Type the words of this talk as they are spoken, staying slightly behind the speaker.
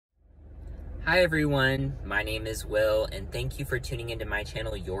Hi everyone, my name is Will, and thank you for tuning into my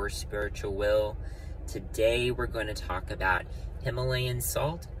channel, Your Spiritual Will. Today we're going to talk about Himalayan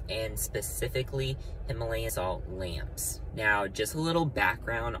salt, and specifically Himalayan salt lamps. Now, just a little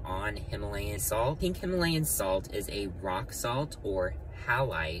background on Himalayan salt. Pink Himalayan salt is a rock salt or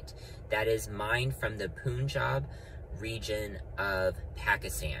halite that is mined from the Punjab region of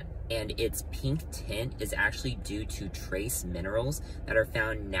Pakistan, and its pink tint is actually due to trace minerals that are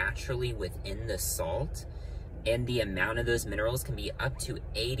found naturally within the salt, and the amount of those minerals can be up to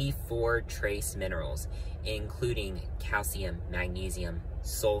 84 trace minerals, including calcium, magnesium,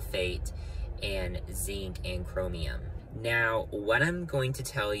 sulfate, and zinc and chromium. Now, what I'm going to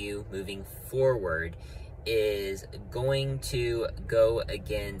tell you moving forward is going to go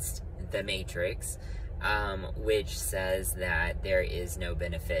against the Matrix, which says that there is no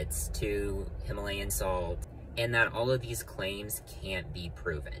benefits to Himalayan salt and that all of these claims can't be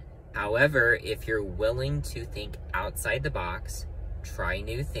proven. However, if you're willing to think outside the box, try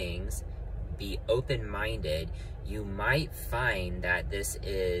new things, be open-minded, you might find that this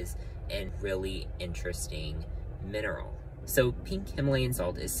is a really interesting mineral. So pink Himalayan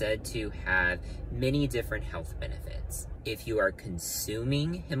salt is said to have many different health benefits. If you are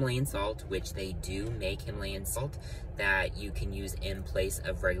consuming Himalayan salt, which they do make Himalayan salt that you can use in place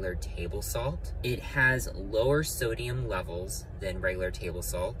of regular table salt, it has lower sodium levels than regular table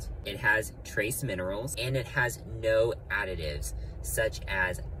salt. It has trace minerals, and it has no additives such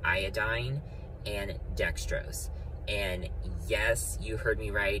as iodine and dextrose. And yes, you heard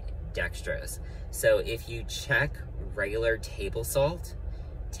me right, dextrose. So if you check regular table salt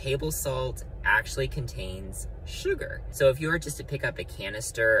actually contains sugar. So if you were just to pick up a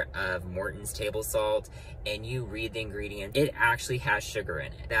canister of Morton's table salt and you read the ingredients, it actually has sugar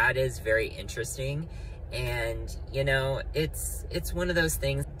in it. That is very interesting. And you know, it's one of those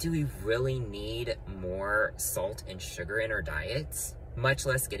things, do we really need more salt and sugar in our diets? Much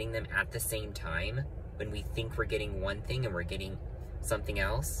less getting them at the same time when we think we're getting one thing and we're getting something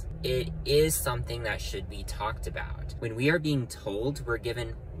else. It is something that should be talked about. When we are being told we're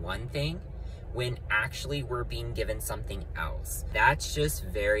given one thing, when actually we're being given something else, that's just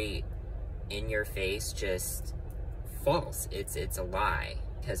very in your face, just false. It's a lie,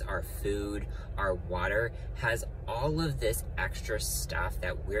 because our food, our water has all of this extra stuff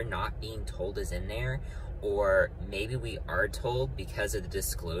that we're not being told is in there, or maybe we are told because of the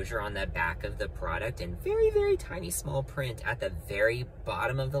disclosure on the back of the product in very, very tiny small print at the very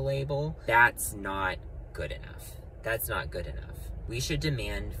bottom of the label. That's not good enough. That's not good enough. We should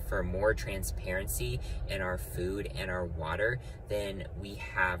demand for more transparency in our food and our water than we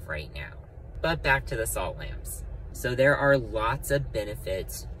have right now. But back to the salt lamps. So there are lots of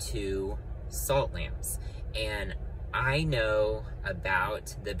benefits to salt lamps, and I know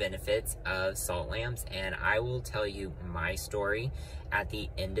about the benefits of salt lamps, and I will tell you my story at the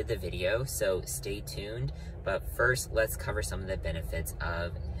end of the video, so stay tuned. But first, let's cover some of the benefits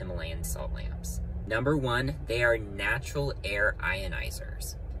of Himalayan salt lamps. Number one, they are natural air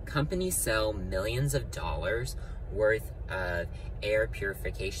ionizers. Companies sell millions of dollars worth of air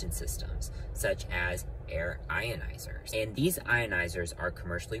purification systems, such as air ionizers. And these ionizers are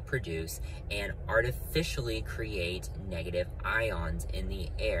commercially produced and artificially create negative ions in the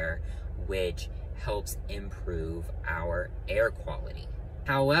air, which helps improve our air quality.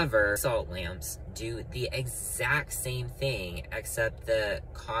 However, salt lamps do the exact same thing, except the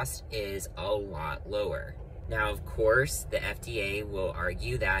cost is a lot lower. Now, of course, the FDA will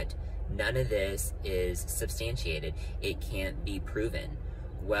argue that none of this is substantiated. It can't be proven.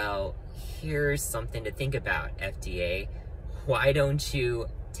 Well, here's something to think about, FDA. Why don't you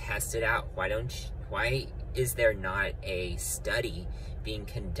test it out? Why is there not a study being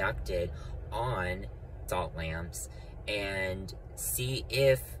conducted on salt lamps and see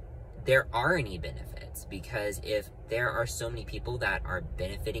if there are any benefits? Because if there are so many people that are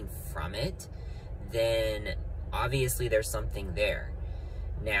benefiting from it, then obviously there's something there.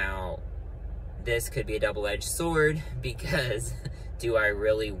 Now, this could be a double-edged sword, because do I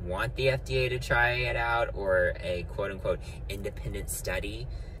really want the FDA to try it out, or a quote-unquote independent study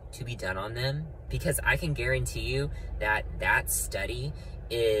to be done on them? Because I can guarantee you that that study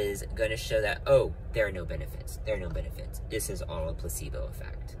is going to show that, oh, there are no benefits. There are no benefits. This is all a placebo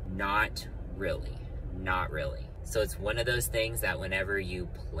effect. Not really. Not really. So it's one of those things that whenever you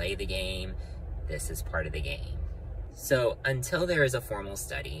play the game, this is part of the game. So until there is a formal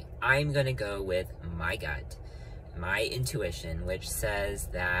study, I'm going to go with my gut, my intuition, which says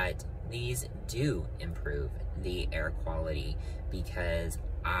that these do improve the air quality, because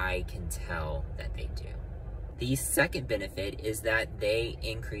I can tell that they do. The second benefit is that they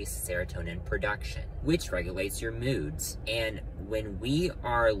increase serotonin production, which regulates your moods. And when we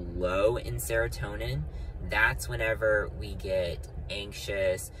are low in serotonin, that's whenever we get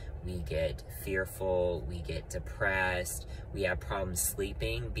anxious, we get fearful, we get depressed, we have problems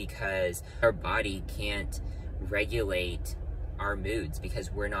sleeping because our body can't regulate our moods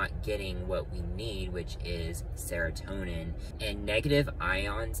because we're not getting what we need, which is serotonin. And negative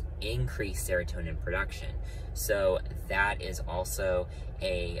ions increase serotonin production. So that is also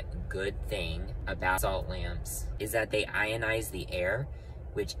a good thing about salt lamps, is that they ionize the air,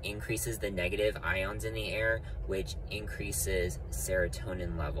 which increases the negative ions in the air, which increases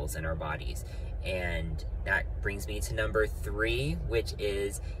serotonin levels in our bodies. And that brings me to number 3, which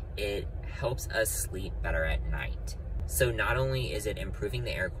is it helps us sleep better at night. So not only is it improving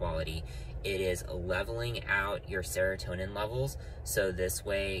the air quality, it is leveling out your serotonin levels. So this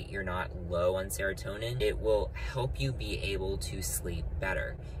way you're not low on serotonin. It will help you be able to sleep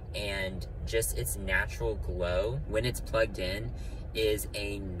better. And just its natural glow, when it's plugged in, is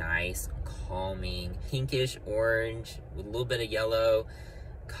a nice, calming, pinkish orange with a little bit of yellow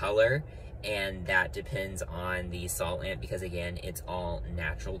color. And that depends on the salt lamp because, again, it's all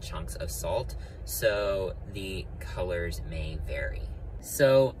natural chunks of salt, so the colors may vary.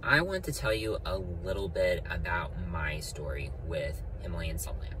 So I want to tell you a little bit about my story with Himalayan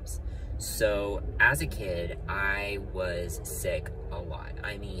salt lamps. So as a kid, I was sick a lot.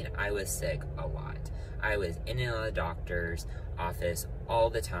 I mean, I was sick a lot. I was in and out of the doctor's office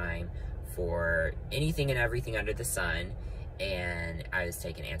all the time for anything and everything under the sun. And I was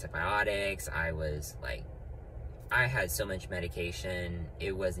taking antibiotics. I had so much medication,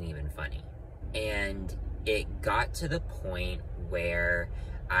 it wasn't even funny. And it got to the point where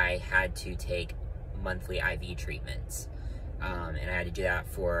I had to take monthly IV treatments. And I had to do that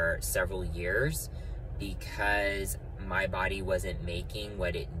for several years because my body wasn't making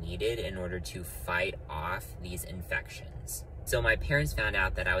what it needed in order to fight off these infections. So my parents found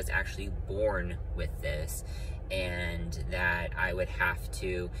out that I was actually born with this, and that I would have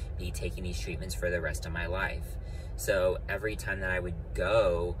to be taking these treatments for the rest of my life. So every time that I would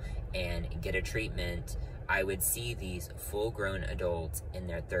go and get a treatment, I would see these full-grown adults in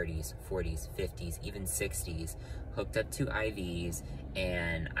their 30s, 40s, 50s, even 60s, hooked up to IVs,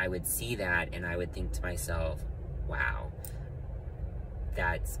 and I would see that and I would think to myself, wow,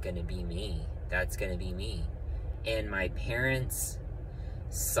 that's gonna be me. That's gonna be me. And my parents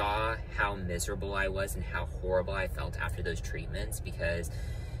saw how miserable I was and how horrible I felt after those treatments because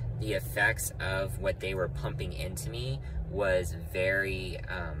the effects of what they were pumping into me was very,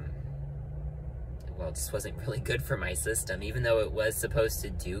 well, it just wasn't really good for my system. Even though it was supposed to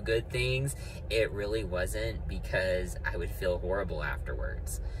do good things, it really wasn't because I would feel horrible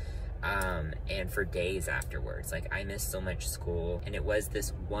afterwards. And for days afterwards. Like, I missed so much school, and it was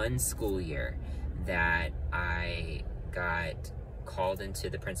this one school year that I got called into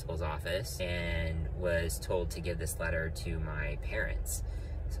the principal's office and was told to give this letter to my parents.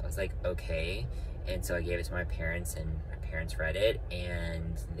 So I was like, okay. And so I gave it to my parents, and my parents read it,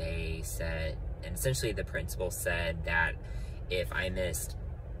 and they said, and essentially the principal said that if I missed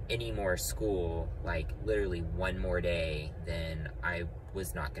any more school, like literally one more day, then I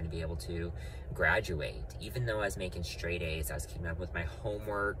was not going to be able to graduate. Even though I was making straight A's, I was keeping up with my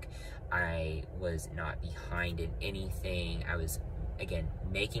homework, I was not behind in anything, I was, again,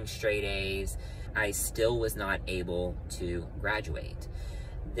 making straight A's, I still was not able to graduate.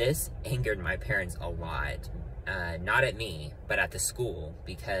 This angered my parents a lot, not at me, but at the school,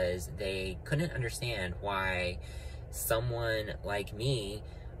 because they couldn't understand why someone like me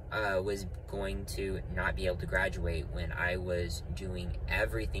was going to not be able to graduate when I was doing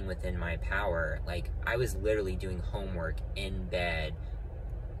everything within my power. Like, I was literally doing homework in bed,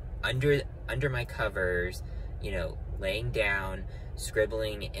 under my covers, you know, laying down,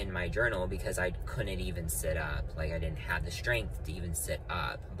 scribbling in my journal because I couldn't even sit up. Like, I didn't have the strength to even sit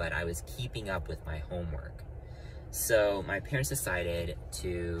up, but I was keeping up with my homework. So my parents decided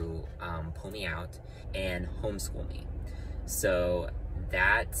to pull me out and homeschool me. So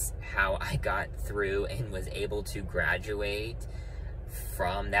that's how I got through and was able to graduate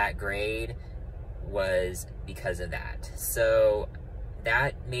from that grade, was because of that. So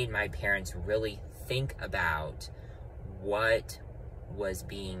that made my parents really think about what was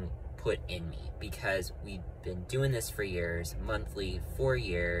being put in me, because we've been doing this for years, monthly, 4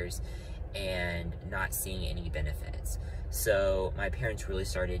 years, and not seeing any benefits. So my parents really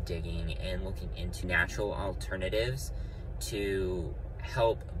started digging and looking into natural alternatives to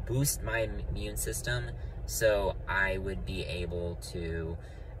help boost my immune system so I would be able to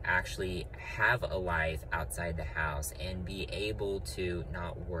actually have a life outside the house and be able to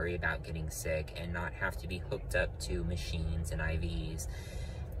not worry about getting sick and not have to be hooked up to machines and IVs.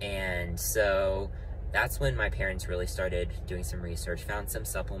 And so that's when my parents really started doing some research, found some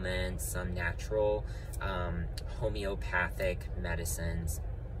supplements, some natural homeopathic medicines.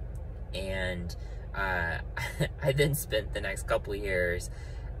 And I then spent the next couple of years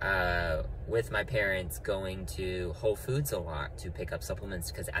with my parents going to Whole Foods a lot to pick up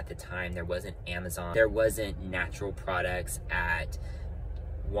supplements, because at the time there wasn't Amazon, there wasn't natural products at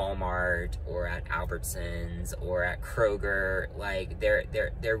Walmart or at Albertsons or at Kroger. Like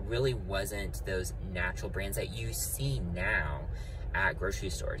there really wasn't those natural brands that you see now at grocery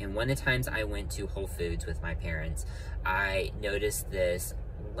stores. And one of the times I went to Whole Foods with my parents, I noticed this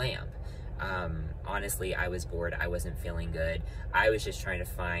lamp. Honestly, I was bored. I wasn't feeling good. I was just trying to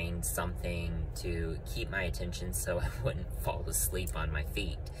find something to keep my attention so I wouldn't fall asleep on my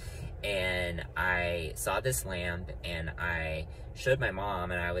feet. And I saw this lamp and I showed my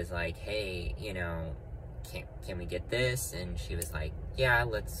mom, and I was like, hey, you know, can we get this? And she was like, yeah,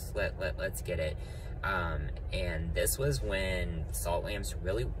 let's get it. And this was when salt lamps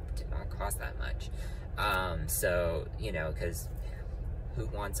really did not cost that much. So, you know, because who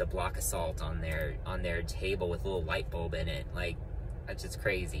wants a block of salt on their table with a little light bulb in it? Like, that's just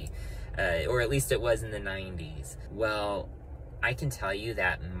crazy. Or at least it was in the 90s. Well, I can tell you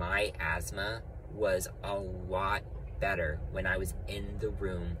that my asthma was a lot better when I was in the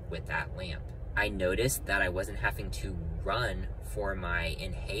room with that lamp. I noticed that I wasn't having to run for my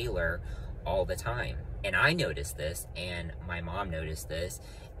inhaler all the time. And I noticed this, and my mom noticed this,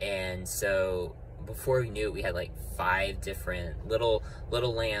 and so before we knew it, we had like 5 different little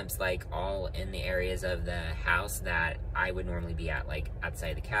lamps, like all in the areas of the house that I would normally be at, like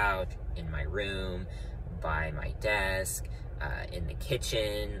outside the couch, in my room, by my desk, in the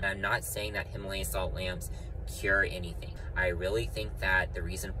kitchen. I'm not saying that Himalayan salt lamps cure anything. I really think that the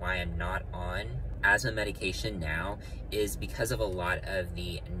reason why I'm not on asthma medication now is because of a lot of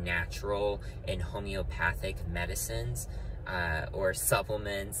the natural and homeopathic medicines or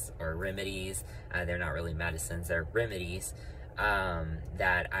supplements or remedies. They're not really medicines, they're remedies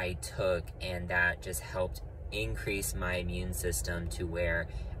that I took, and that just helped increase my immune system to where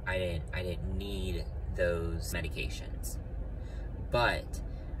I didn't need those medications. But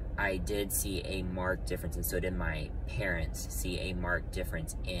I did see a marked difference, and so did my parents see a marked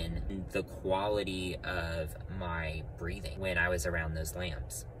difference in the quality of my breathing when I was around those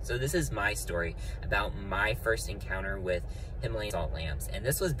lamps. So this is my story about my first encounter with Himalayan salt lamps, and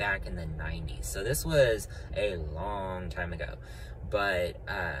this was back in the 90s. So this was a long time ago, but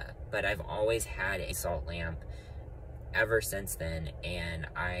I've always had a salt lamp ever since then, and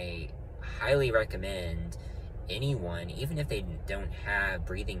I highly recommend anyone, even if they don't have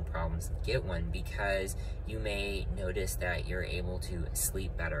breathing problems, get one, because you may notice that you're able to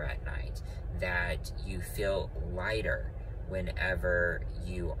sleep better at night, that you feel lighter whenever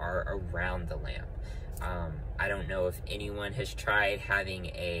you are around the lamp. I don't know if anyone has tried having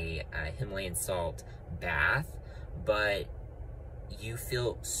a Himalayan salt bath, but you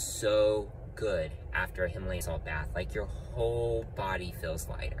feel so good after a Himalayan salt bath, like your whole body feels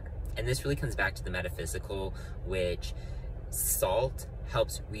lighter. And this really comes back to the metaphysical, which salt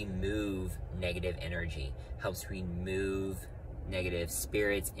helps remove negative energy, helps remove negative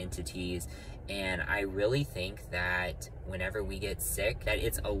spirits, entities. And I really think that whenever we get sick, that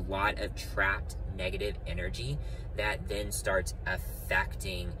it's a lot of trapped negative energy that then starts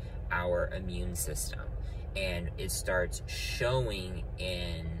affecting our immune system. And it starts showing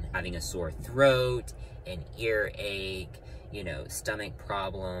in having a sore throat, an earache, you know, stomach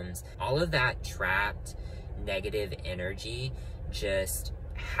problems. All of that trapped negative energy just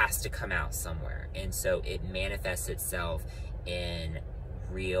has to come out somewhere. And so it manifests itself in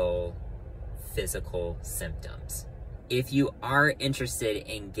real physical symptoms. If you are interested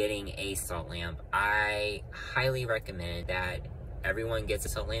in getting a salt lamp, I highly recommend that everyone gets a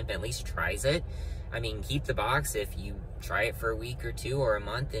salt lamp and at least tries it. I mean, keep the box. If you try it for a week or 2 or a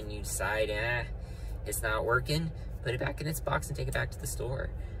month and you decide, it's not working, put it back in its box and take it back to the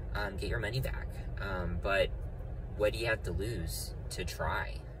store. Get your money back. But what do you have to lose to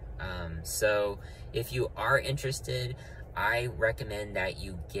try? So if you are interested, I recommend that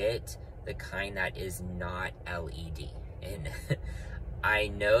you get the kind that is not LED. And I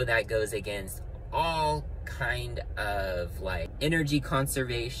know that goes against all kind of like energy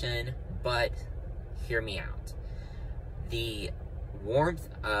conservation, but hear me out. The warmth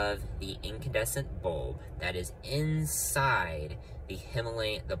of the incandescent bulb that is inside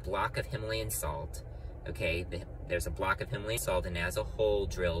the block of Himalayan salt Okay, there's a block of Himalayan salt and it has a hole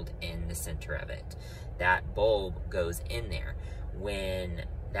drilled in the center of it. That bulb goes in there. When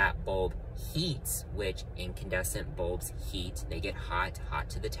that bulb heats, which incandescent bulbs heat, they get hot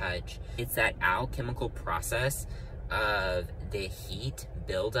to the touch. It's that alchemical process of the heat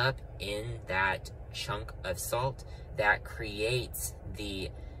buildup in that chunk of salt that creates the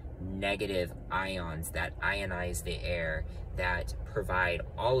negative ions that ionize the air, that provide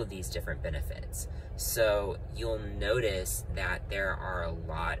all of these different benefits. So you'll notice that there are a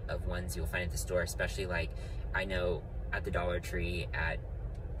lot of ones you'll find at the store, especially like I know at the Dollar Tree, at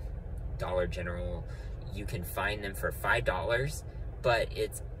Dollar General, you can find them for $5, but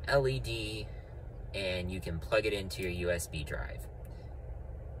it's LED and you can plug it into your USB drive.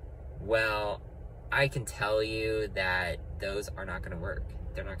 Well, I can tell you that those are not going to work.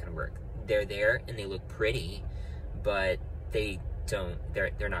 They're not going to work. They're there and they look pretty, but they're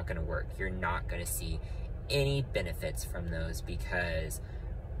not going to work. You're not going to see any benefits from those because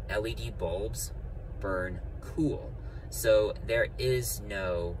LED bulbs burn cool. So there is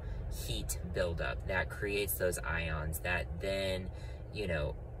no heat buildup that creates those ions that then, you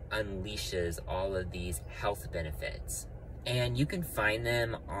know, unleashes all of these health benefits. And you can find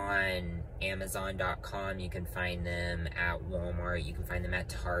them on Amazon.com, you can find them at Walmart, you can find them at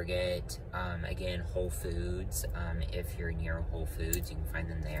Target, again, Whole Foods. If you're near Whole Foods, you can find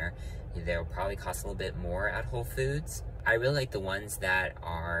them there. They'll probably cost a little bit more at Whole Foods. I really like the ones that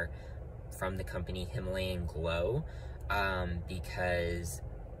are from the company Himalayan Glow, because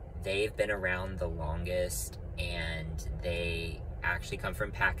they've been around the longest and they actually come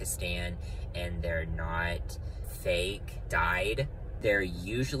from Pakistan and they're not fake dyed. They're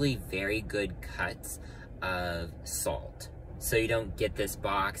usually very good cuts of salt. So you don't get this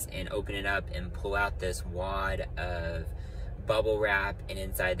box and open it up and pull out this wad of bubble wrap and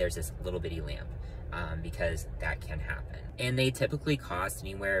inside there's this little bitty lamp, because that can happen. And they typically cost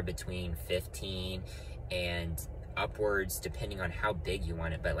anywhere between 15 and upwards depending on how big you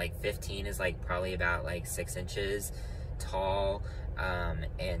want it, but like 15 is like probably about like 6 inches tall,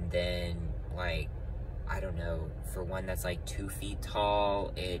 and then like, I don't know, for one that's like 2 feet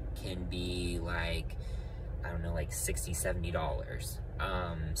tall, it can be like, I don't know, like $60–70.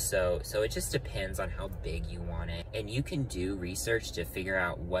 So it just depends on how big you want it. And you can do research to figure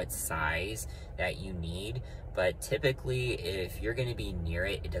out what size that you need, but typically if you're gonna be near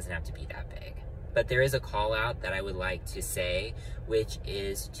it, it doesn't have to be that big. But there is a call out that I would like to say, which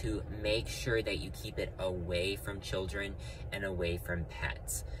is to make sure that you keep it away from children and away from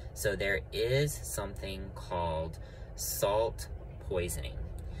pets. So there is something called salt poisoning.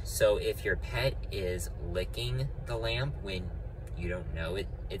 So if your pet is licking the lamp when you don't know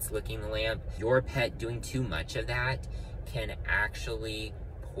it's licking the lamp, your pet doing too much of that can actually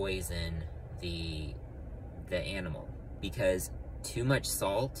poison the animal, because too much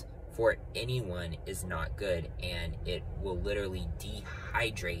salt for anyone is not good and it will literally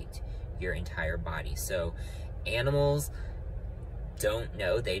dehydrate your entire body. So animals don't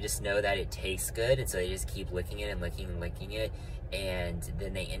know, they just know that it tastes good, and so they just keep licking it and licking it, and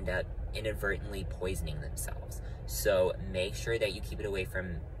then they end up inadvertently poisoning themselves. So make sure that you keep it away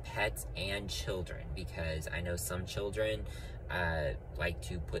from pets and children, because I know some children like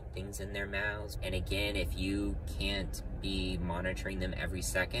to put things in their mouths. And again, if you can't be monitoring them every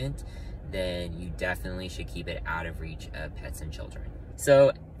second, then you definitely should keep it out of reach of pets and children.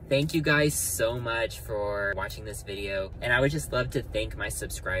 So thank you guys so much for watching this video. And I would just love to thank my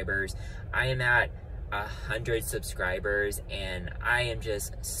subscribers. I am at 100 subscribers and I am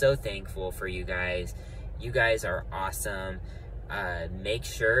just so thankful for you guys. You guys are awesome. Make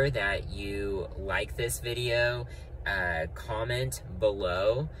sure that you like this video, comment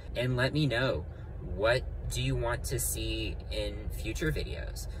below, and let me know, what do you want to see in future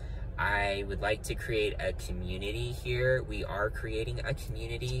videos? I would like to create a community here. We are creating a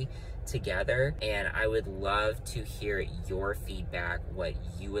community together, and I would love to hear your feedback, what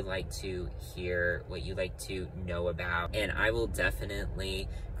you would like to hear, what you'd like to know about, and I will definitely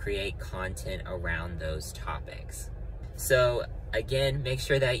create content around those topics. So again, make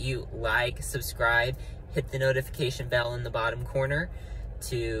sure that you like, subscribe, hit the notification bell in the bottom corner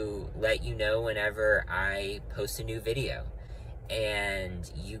to let you know whenever I post a new video. And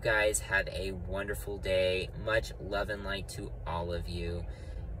you guys have a wonderful day. Much love and light to all of you.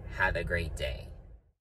 Have a great day.